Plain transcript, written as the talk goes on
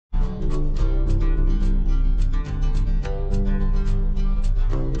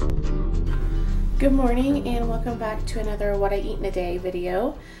Good morning and welcome back to another What I Eat in a Day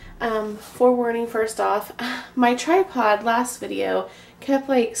video. Forewarning first off, my tripod last video kept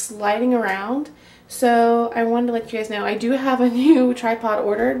like sliding around, so I wanted to let you guys know I do have a new tripod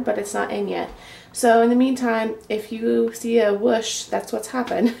ordered, but it's not in yet. So in the meantime, if you see a whoosh, that's what's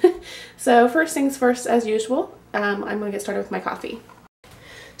happened. So first things first, as usual, I'm going to get started with my coffee.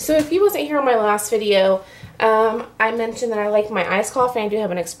 So if you wasn't here on my last video, I mentioned that I like my iced coffee. I do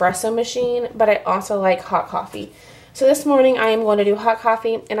have an espresso machine, but I also like hot coffee. So this morning I am going to do hot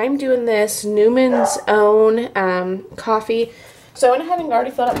coffee, and I'm doing this Newman's Own coffee. So I went ahead and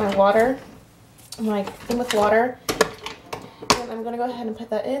already filled up my water, my thing with water, and I'm going to go ahead and put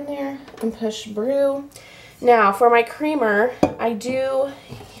that in there and push brew. Now for my creamer, I do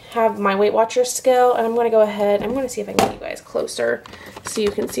have my Weight Watchers scale, and I'm going to go ahead, I'm going to see if I can get you guys closer so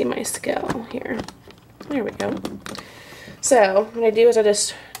you can see my scale here. There we go. So what I do is I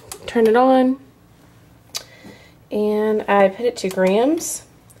just turn it on and I put it 2 grams.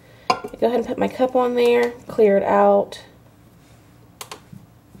 I go ahead and put my cup on there, clear it out.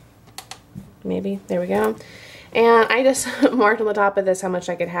 Maybe, there we go. And I just marked on the top of this how much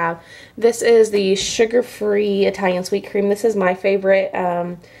I could have. This is the sugar-free Italian sweet cream. This is my favorite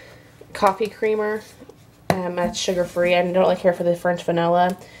coffee creamer. That's sugar-free. I don't really care for the French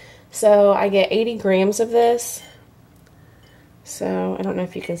vanilla. So I get 80 grams of this. So I don't know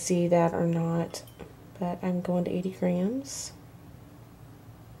if you can see that or not, but I'm going to 80 grams.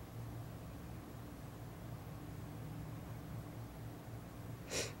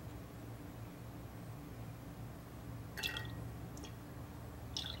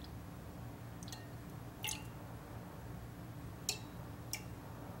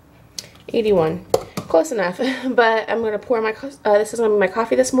 $81. Close enough, but I'm going to pour my, this is going to be my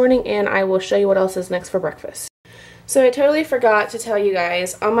coffee this morning, and I will show you what else is next for breakfast. So I totally forgot to tell you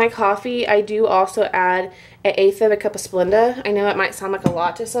guys, on my coffee I do also add an 1/8 of a cup of Splenda. I know it might sound like a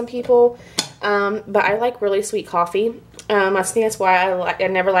lot to some people, but I like really sweet coffee. I think that's why I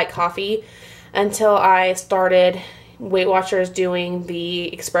never liked coffee until I started Weight Watchers doing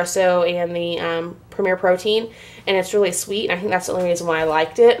the espresso and the Premier Protein, and it's really sweet, and I think that's the only reason why I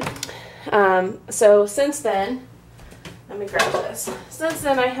liked it. So since then, let me grab this. Since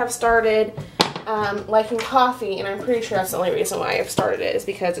then I have started liking coffee, and I'm pretty sure that's the only reason why I've started it is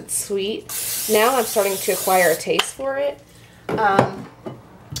because it's sweet. Now I'm starting to acquire a taste for it,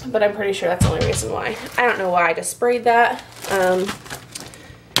 but I'm pretty sure that's the only reason why. I don't know why I just sprayed that.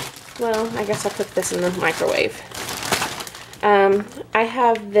 Well, I guess I'll put this in the microwave. I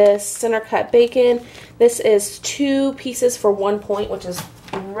have this center cut bacon. This is 2 pieces for 1 point, which is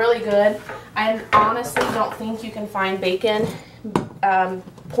really good. I honestly don't think you can find bacon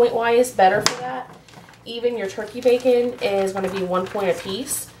point wise better for that. Even your turkey bacon is going to be 1 point a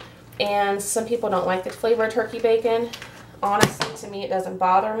piece, and some people don't like the flavor of turkey bacon. Honestly, to me it doesn't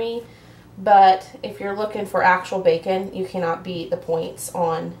bother me, but if you're looking for actual bacon, you cannot beat the points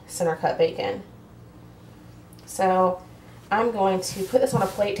on center cut bacon. So I'm going to put this on a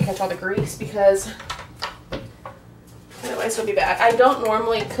plate to catch all the grease, because otherwise it'll be bad. I don't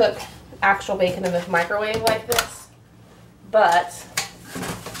normally cook actual bacon in the microwave like this, but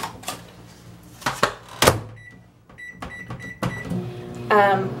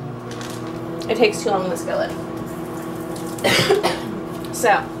it takes too long in the skillet.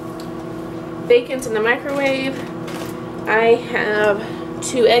 So, bacon's in the microwave. I have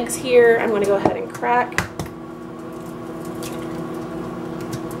 2 eggs here. I'm going to go ahead and crack.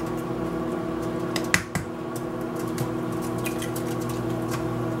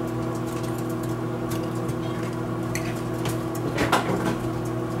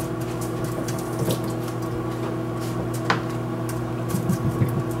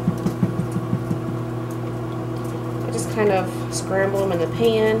 Kind of scramble them in the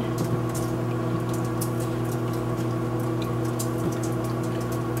pan.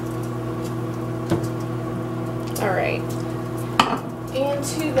 Alright, and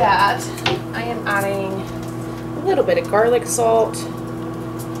to that I am adding a little bit of garlic salt,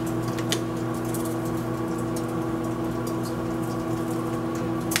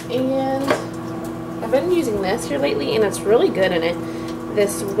 and I've been using this here lately, and it's really good in it.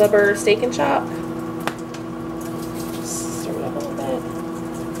 This Weber Steak and Shop.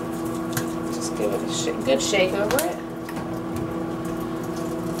 Give it a good shake over it.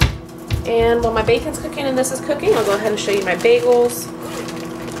 And while my bacon's cooking and this is cooking, I'll go ahead and show you my bagels.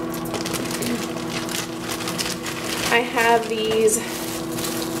 I have these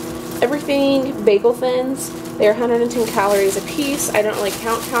Everything Bagel Thins. They're 110 calories a piece. I don't really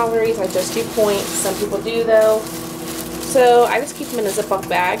count calories, I just do points. Some people do though. So I just keep them in a Ziploc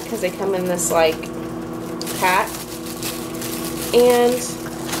bag because they come in this like pack. And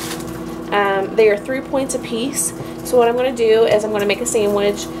they are 3 points a piece. So what I'm going to do is I'm going to make a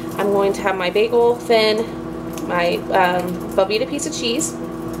sandwich. I'm going to have my bagel thin, my Velveeta piece of cheese,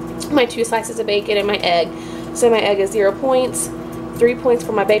 my 2 slices of bacon, and my egg. So my egg is 0 points, 3 points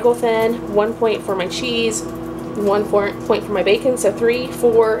for my bagel thin, 1 point for my cheese, 1 point for my bacon. So 3,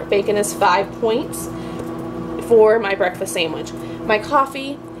 4, bacon is 5 points for my breakfast sandwich. My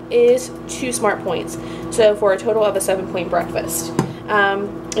coffee is 2 smart points. So for a total of a 7-point breakfast.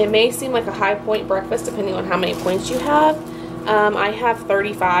 It may seem like a high point breakfast depending on how many points you have. I have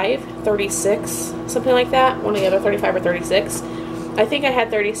 35, 36, something like that. One of the other 35 or 36. I think I had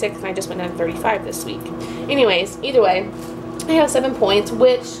 36 and I just went down to 35 this week. Anyways, either way, I have 7 points,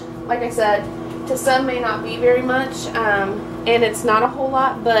 which, like I said, to some may not be very much, and it's not a whole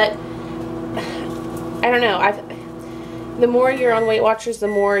lot, but I don't know. The more you're on Weight Watchers, the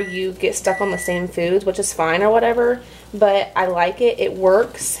more you get stuck on the same foods, which is fine or whatever, but I like it. It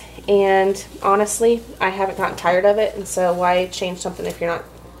works, and honestly, I haven't gotten tired of it, and so why change something if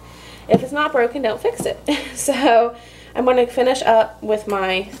it's not broken, don't fix it. So I'm going to finish up with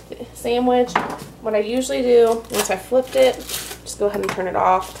my sandwich. What I usually do, once I flipped it, just go ahead and turn it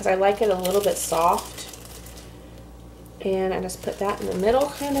off because I like it a little bit soft. And I just put that in the middle,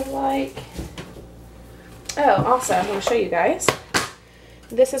 kind of like. Oh, also, I'm going to show you guys.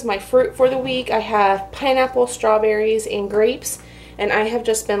 This is my fruit for the week. I have pineapple, strawberries, and grapes. And I have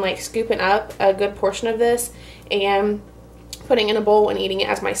just been like scooping up a good portion of this and putting in a bowl and eating it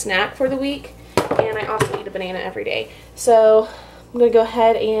as my snack for the week. And I also eat a banana every day. So I'm going to go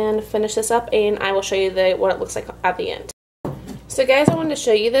ahead and finish this up, and I will show you what it looks like at the end. So guys, I wanted to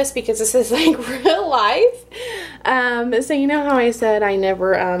show you this because this is like real life. So you know how I said I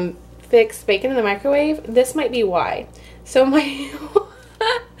never fix bacon in the microwave? This might be why. So my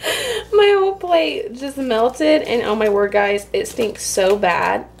my whole plate just melted, and oh my word guys, it stinks so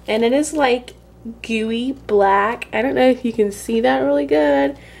bad. And it is like gooey black. I don't know if you can see that really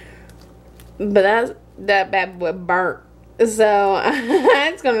good, but that bad boy burnt. So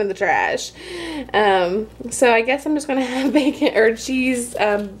it's going in the trash. So I guess I'm just gonna have bacon or cheese,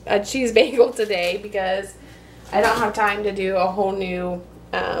 a cheese bagel today because I don't have time to do a whole new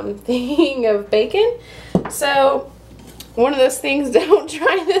thing of bacon. So one of those things, don't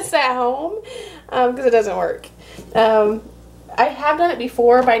try this at home because it doesn't work. I have done it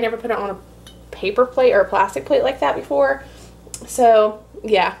before, but I never put it on a paper plate or a plastic plate like that before. So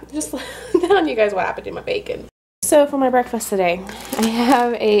yeah, just telling you guys what happened to my bacon. So for my breakfast today, I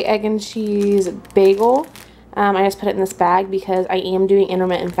have a egg and cheese bagel. I just put it in this bag because I am doing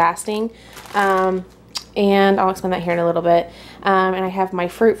intermittent fasting. And I'll explain that here in a little bit. And I have my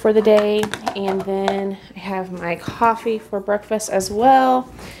fruit for the day, and then I have my coffee for breakfast as well.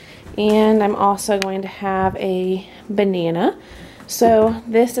 And I'm also going to have a banana. So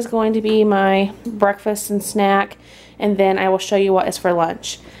this is going to be my breakfast and snack, and then I will show you what is for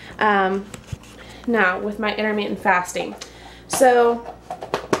lunch. Now with my intermittent fasting. So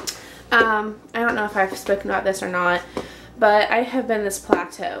I don't know if I've spoken about this or not, but I have been this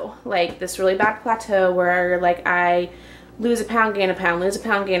plateau, like this really bad plateau where like I lose a pound, gain a pound, lose a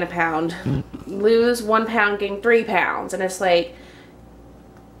pound, gain a pound, lose 1 pound, gain 3 pounds. And it's like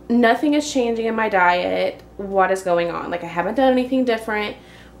nothing is changing in my diet. What is going on? Like I haven't done anything different.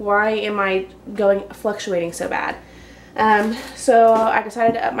 Why am I fluctuating so bad? So I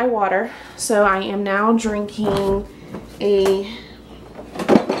decided to up my water. So I am now drinking a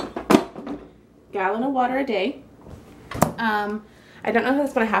gallon of water a day. I don't know if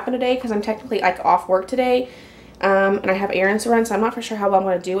that's going to happen today because I'm technically like off work today. And I have errands to run, so I'm not for sure how long I'm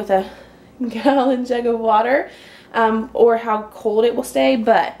going to do with a gallon jug of water, or how cold it will stay.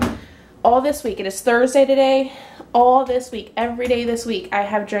 But all this week, it is Thursday today, all this week, every day this week, I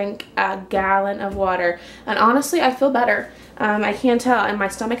have drank a gallon of water. And honestly, I feel better. I can tell, and my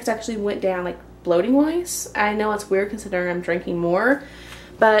stomach has actually went down, like bloating wise. I know it's weird considering I'm drinking more.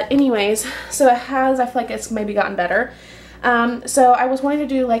 But anyways, so it has, I feel like it's maybe gotten better. So I was wanting to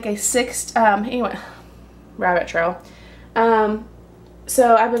do like a anyway, rabbit trail.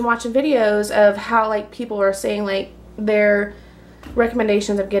 So I've been watching videos of how like people are saying like their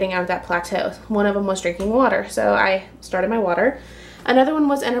recommendations of getting out of that plateau. One of them was drinking water, so I started my water. Another one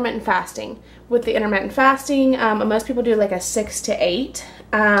was intermittent fasting. With the intermittent fasting, most people do like a 6 to 8.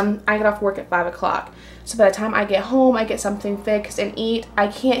 I get off work at 5 o'clock. So by the time I get home, I get something fixed and eat. I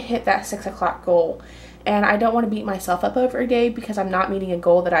can't hit that 6 o'clock goal. And I don't want to beat myself up every day because I'm not meeting a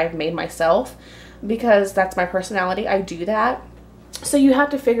goal that I've made myself, because that's my personality. I do that. So you have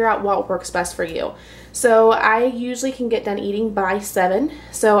to figure out what works best for you. So I usually can get done eating by 7.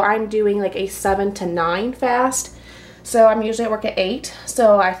 So I'm doing like a 7 to 9 fast. So I'm usually at work at 8.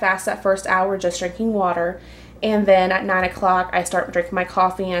 So I fast that first hour just drinking water. And then at 9 o'clock, I start drinking my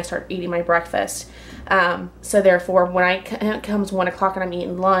coffee and I start eating my breakfast. So therefore, when it comes 1 o'clock and I'm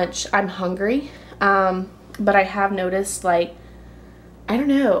eating lunch, I'm hungry. But I have noticed, like, I don't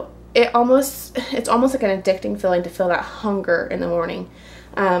know, it's almost like an addicting feeling to feel that hunger in the morning.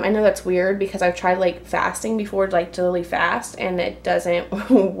 I know that's weird because I've tried like fasting before, like totally fast, and it doesn't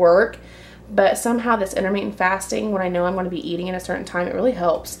work. But somehow this intermittent fasting, when I know I'm going to be eating at a certain time, it really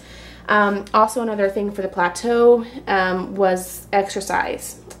helps. Also another thing for the plateau was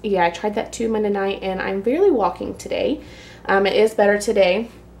exercise. Yeah, I tried that too Monday night, and I'm barely walking today. It is better today,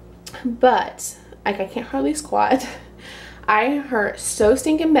 but like I can't hardly squat. I hurt so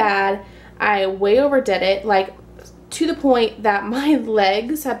stinking bad. I way overdid it, like to the point that my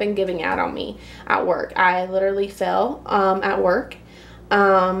legs have been giving out on me at work. I literally fell at work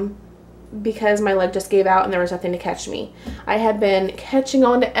because my leg just gave out and there was nothing to catch me. I had been catching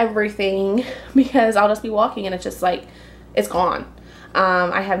on to everything because I'll just be walking and it's just like, it's gone.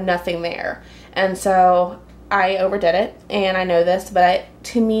 I have nothing there. And so I overdid it, and I know this, but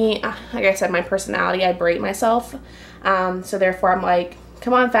to me, like I said, my personality, I berate myself. So therefore I'm like,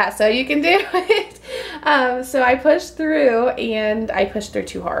 come on, Fatso, you can do it. So I pushed through, and I pushed through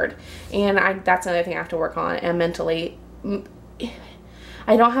too hard. And that's another thing I have to work on. And mentally,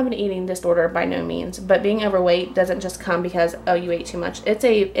 I don't have an eating disorder by no means, but being overweight doesn't just come because, oh, you ate too much. It's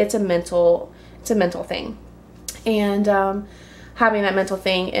a mental thing. And having that mental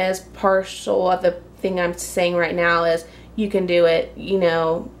thing is partial of the thing I'm saying right now is you can do it, you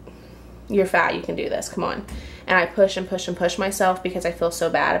know, you're fat, you can do this, come on. And I push and push and push myself because I feel so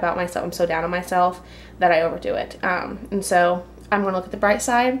bad about myself. I'm so down on myself that I overdo it. And so I'm going to look at the bright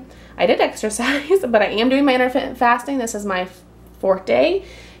side. I did exercise, but I am doing my intermittent fasting. This is my 4th day,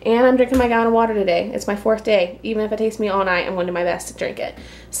 and I'm drinking my gallon of water today. It's my 4th day. Even if it takes me all night, I'm going to do my best to drink it.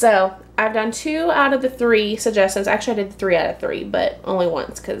 So I've done 2 out of the 3 suggestions. Actually, I did 3 out of 3, but only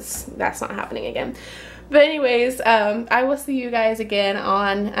once because that's not happening again. But anyways, I will see you guys again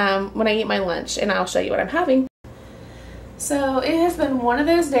on when I eat my lunch, and I'll show you what I'm having. So it has been one of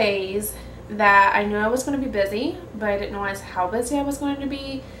those days that I knew I was going to be busy, but I didn't realize how busy I was going to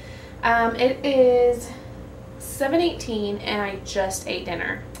be. It is 7:18 and I just ate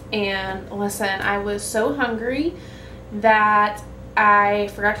dinner. And listen, I was so hungry that I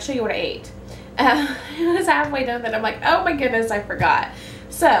forgot to show you what I ate. It was halfway done that I'm like, oh my goodness, I forgot.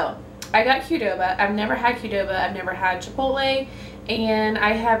 So I got Qdoba. I've never had Qdoba. I've never had Chipotle, and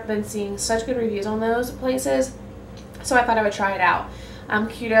I have been seeing such good reviews on those places, so I thought I would try it out.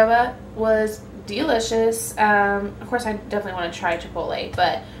 Qdoba was delicious. Of course, I definitely want to try Chipotle,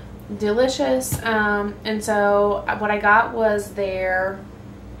 but delicious. And so what I got was their,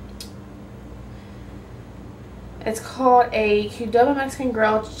 it's called a Qdoba Mexican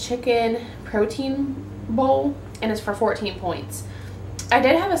Grilled Chicken Protein Bowl, and it's for 14 points. I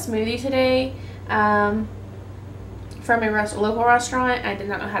did have a smoothie today from a local restaurant. I did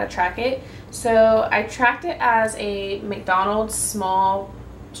not know how to track it, so I tracked it as a McDonald's small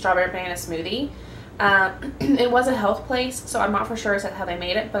strawberry banana smoothie. It was a health place, so I'm not for sure how they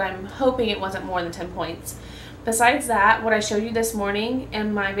made it, but I'm hoping it wasn't more than 10 points. Besides that, what I showed you this morning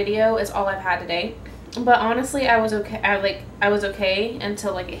in my video is all I've had today. But honestly, I was okay. I was okay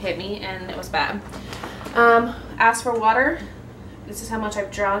until like it hit me and it was bad. As for water, this is how much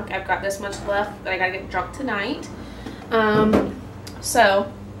I've drunk. I've got this much left, but I gotta get drunk tonight. And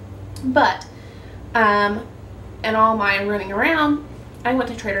all my running around, I went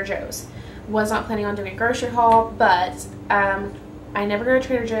to Trader Joe's. Was not planning on doing a grocery haul, but I never go to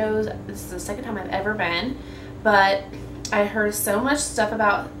Trader Joe's. This is the second time I've ever been, but I heard so much stuff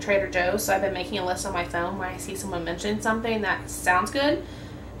about Trader Joe's, so I've been making a list on my phone when I see someone mention something that sounds good.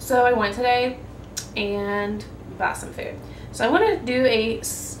 So I went today and bought some food. So I want to do a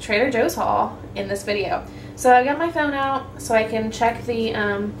Trader Joe's haul in this video. So I got my phone out so I can check the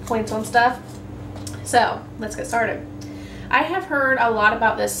points on stuff. So let's get started. I have heard a lot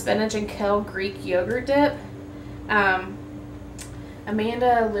about this spinach and kale Greek yogurt dip.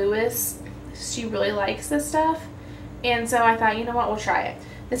 Amanda Lewis, she really likes this stuff. And so I thought, you know what, we'll try it.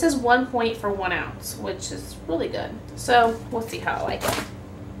 This is 1 point for 1 ounce, which is really good. So we'll see how I like it.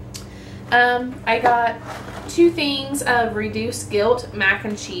 I got 2 things of Reduced Guilt mac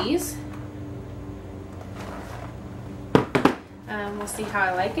and cheese. We'll see how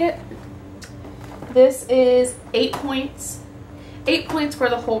I like it. This is 8 points. 8 points for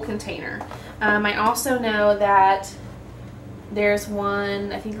the whole container. I also know that There's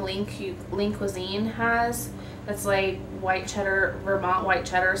one, I think Lean Cuisine has, that's like white cheddar, Vermont white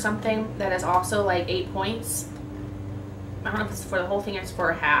cheddar or something, that is also like 8 points. I don't know if it's for the whole thing or it's for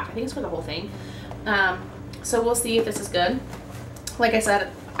a half. I think it's for the whole thing. So we'll see if this is good. Like I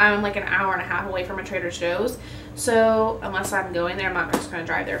said, I'm like an hour and a half away from a Trader Joe's. So unless I'm going there, I'm not just going to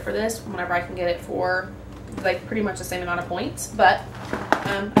drive there for this whenever I can get it for like pretty much the same amount of points. But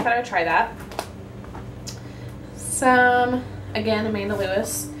I thought I'd try that. Some, again, Amanda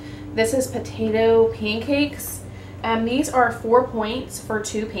Lewis. This is potato pancakes. These are 4 points for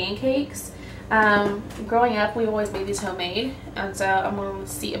 2 pancakes. Growing up, we always made these homemade, and so I'm going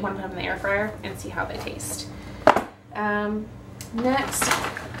to put them in the air fryer and see how they taste. Next,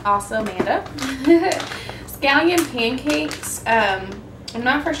 also Amanda. Scallion pancakes. I'm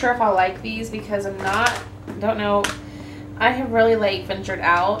not for sure if I'll like these because don't know. I have really like ventured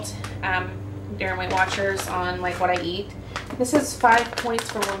out during Weight Watchers on like what I eat. This is 5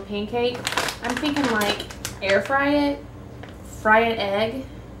 points for 1 pancake. I'm thinking like air fry it, fry an egg,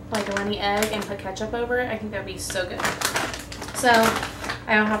 like a runny egg, and put ketchup over it. I think that'd be so good. So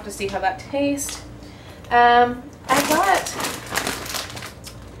I don't have to see how that tastes. I got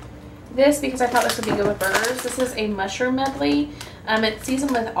this because I thought this would be good with burgers. This is a mushroom medley. It's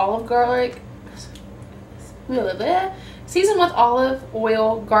seasoned with olive garlic, seasoned with olive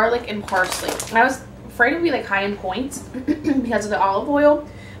oil, garlic, and parsley. And I was afraid it would be like high in points because of the olive oil,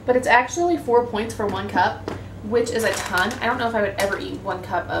 but it's actually 4 points for 1 cup, which is a ton. I don't know if I would ever eat 1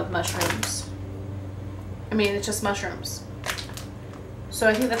 cup of mushrooms. I mean, it's just mushrooms. So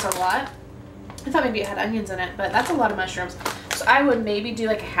I think that's a lot. I thought maybe it had onions in it, but that's a lot of mushrooms. So I would maybe do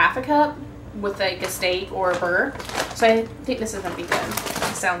like a half a cup with like a steak or a burger. So I think this is going to be good.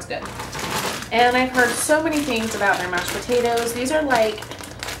 It sounds good. And I've heard so many things about their mashed potatoes. These are like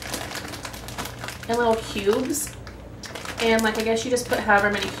in little cubes. And like I guess you just put however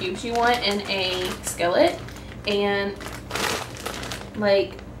many cubes you want in a skillet and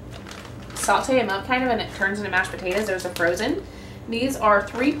like saute them up kind of, and it turns into mashed potatoes. There's a frozen. These are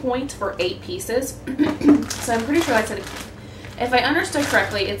 3 points for 8 pieces. So I'm pretty sure that's it. If I understood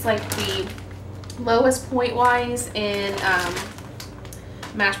correctly, it's like the lowest point wise in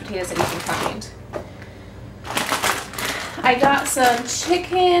mashed potatoes that you can find. I got some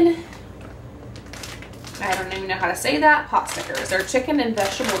chicken, I don't even know how to say that, pot stickers. They're chicken and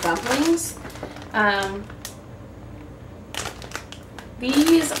vegetable dumplings.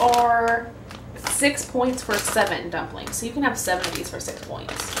 These are 6 points for 7 dumplings. So you can have 7 of these for 6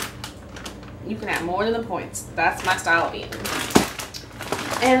 points. You can have more than the points. That's my style of eating.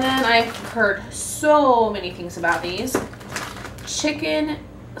 And then I've heard so many things about these. Chicken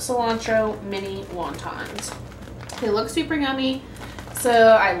cilantro mini wontons. They look super yummy. So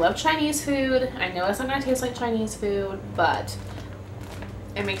I love Chinese food. I know it's not going to taste like Chinese food, but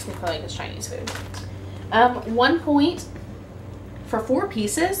it makes me feel like it's Chinese food. 1 point for 4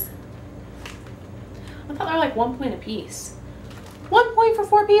 pieces. I thought they were like 1 point a piece. 1 point for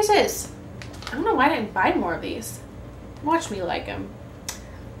 4 pieces. I don't know why I didn't buy more of these. Watch me like them.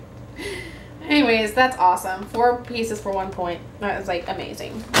 Anyways, that's awesome. 4 pieces for 1 point. That is like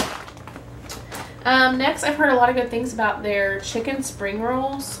amazing. Next, I've heard a lot of good things about their chicken spring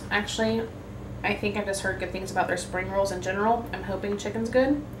rolls. Actually, I think I've just heard good things about their spring rolls in general. I'm hoping chicken's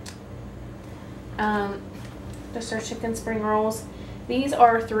good. Just their chicken spring rolls. These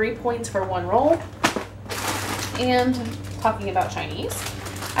are 3 points for 1 roll. And talking about Chinese,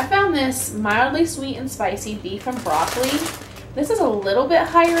 I found this mildly sweet and spicy beef and broccoli. This is a little bit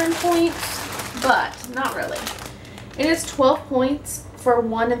higher in points, but not really. It is 12 points for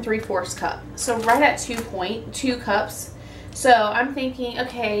 1 3/4 cup. So right at 2 cups. So I'm thinking,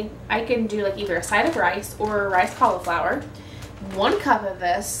 okay, I can do like either a side of rice or rice cauliflower. 1 cup of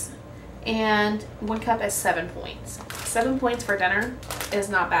this, and 1 cup is 7 points. 7 points for dinner is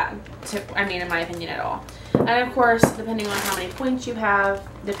not bad, in my opinion at all. And of course, depending on how many points you have,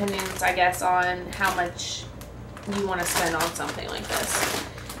 depends, I guess, on how much you want to spend on something like this.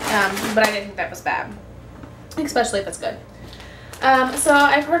 But I didn't think that was bad, especially if it's good. So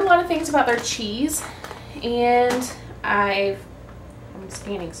I've heard a lot of things about their cheese, and I'm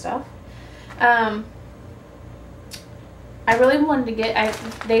scanning stuff. I really wanted to get,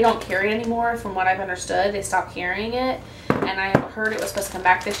 they don't carry it anymore from what I've understood. They stopped carrying it, and I heard it was supposed to come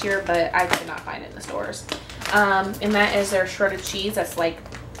back this year, but I could not find it in the stores. And that is their shredded cheese. That's like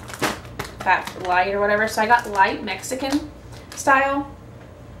fat light or whatever. So I got light Mexican style.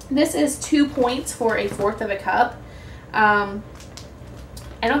 This is 2 points for 1/4 of a cup.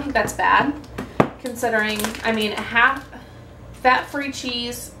 I don't think that's bad, considering, I mean, Fat-free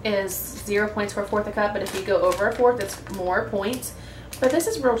cheese is 0 points for a fourth a cup, but if you go over a fourth, it's more points. But this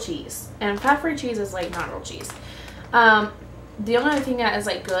is real cheese, and fat-free cheese is like not real cheese. The only other thing that is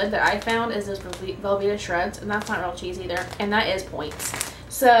like good that I found is this Velveeta shreds, and that's not real cheese either, and that is points.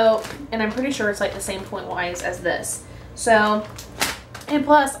 So, and I'm pretty sure it's like the same point wise as this. So, and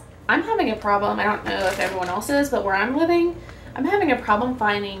plus, I'm having a problem. I don't know if everyone else is, but where I'm living, I'm having a problem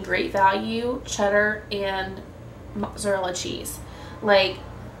finding Great Value cheddar and mozzarella cheese. Like,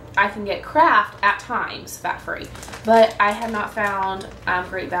 I can get Kraft at times fat-free, but I have not found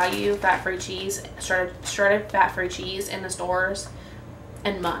Great Value fat-free cheese, shredded fat-free cheese in the stores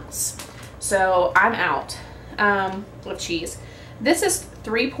in months. So I'm out with cheese. This is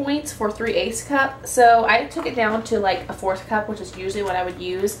 3 points for 3/8 cup, so I took it down to like a fourth cup, which is usually what I would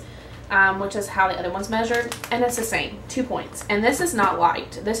use, which is how the other one's measured, and it's the same, 2 points. And this is not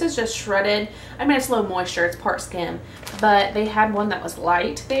light. This is just shredded. I mean, it's low moisture, it's part skim, but they had one that was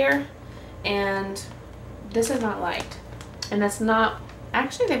light there, and this is not light. And that's not,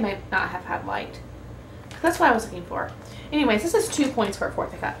 actually they might not have had light. That's what I was looking for. Anyways, this is 2 points for a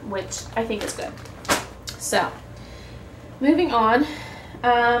fourth a cup, which I think is good. So, moving on,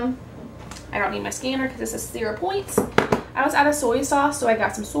 I don't need my scanner because this is 0 points. I was out of soy sauce, so I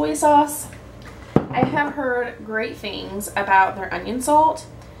got some soy sauce. I have heard great things about their onion salt.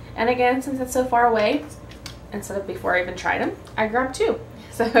 And again, since it's so far away, instead of before I even tried them, I grabbed 2.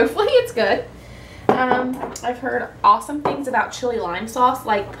 So hopefully it's good. I've heard awesome things about chili lime sauce,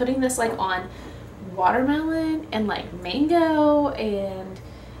 like putting this like on watermelon and like mango and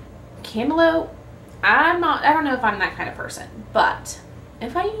cantaloupe. I don't know if I'm that kind of person, but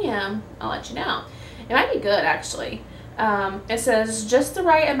if I am, I'll let you know. It might be good actually. It says just the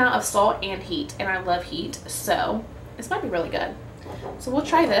right amount of salt and heat, and I love heat, so this might be really good. So we'll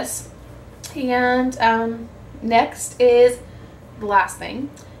try this. And next is the last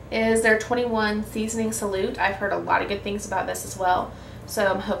thing is their 21 seasoning salute. I've heard a lot of good things about this as well, so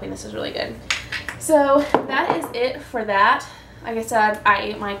I'm hoping this is really good. So that is it for that. Like I said, I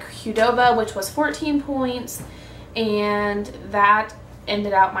ate my Qdoba, which was 14 points, and that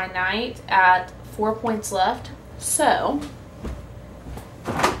ended out my night at 4 points left. So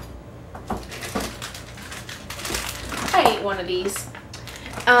I ate one of these.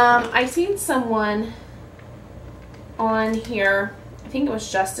 I seen someone on here, I think it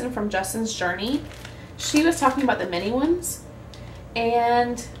was Justin from Justin's Journey. She was talking about the mini ones,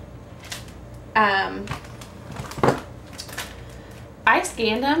 and I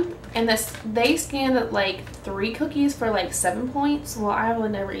scanned them, and they scanned like 3 cookies for like 7 points. Well, I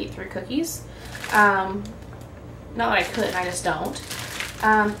would never eat 3 cookies. Not that I couldn't, I just don't.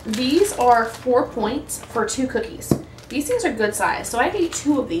 These are 4 points for 2 cookies. These things are good size, so I ate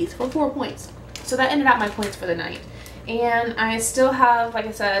 2 of these for 4 points. So that ended out my points for the night. And I still have, like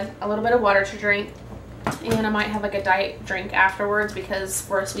I said, a little bit of water to drink, and I might have like a diet drink afterwards because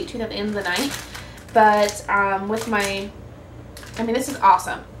we're a sweet tooth at the end of the night. But with my, I mean, this is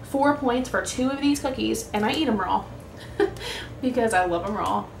awesome. 4 points for 2 of these cookies, and I eat them raw because I love them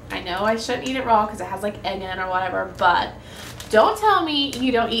raw. I know I shouldn't eat it raw because it has like egg in it or whatever, but don't tell me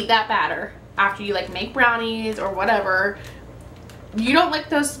you don't eat that batter after you like make brownies or whatever. You don't like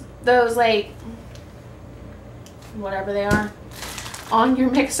those like whatever they are on your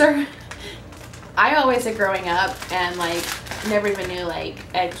mixer. I always said growing up and like never even knew like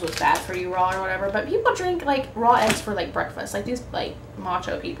eggs was bad for you raw or whatever, but people drink like raw eggs for like breakfast, like these like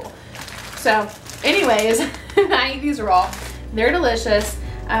macho people. So anyways, I eat these raw. They're delicious.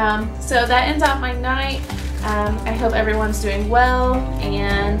 So that ends out my night. I hope everyone's doing well,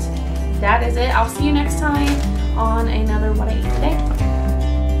 and that is it. I'll see you next time on another What I Eat Today.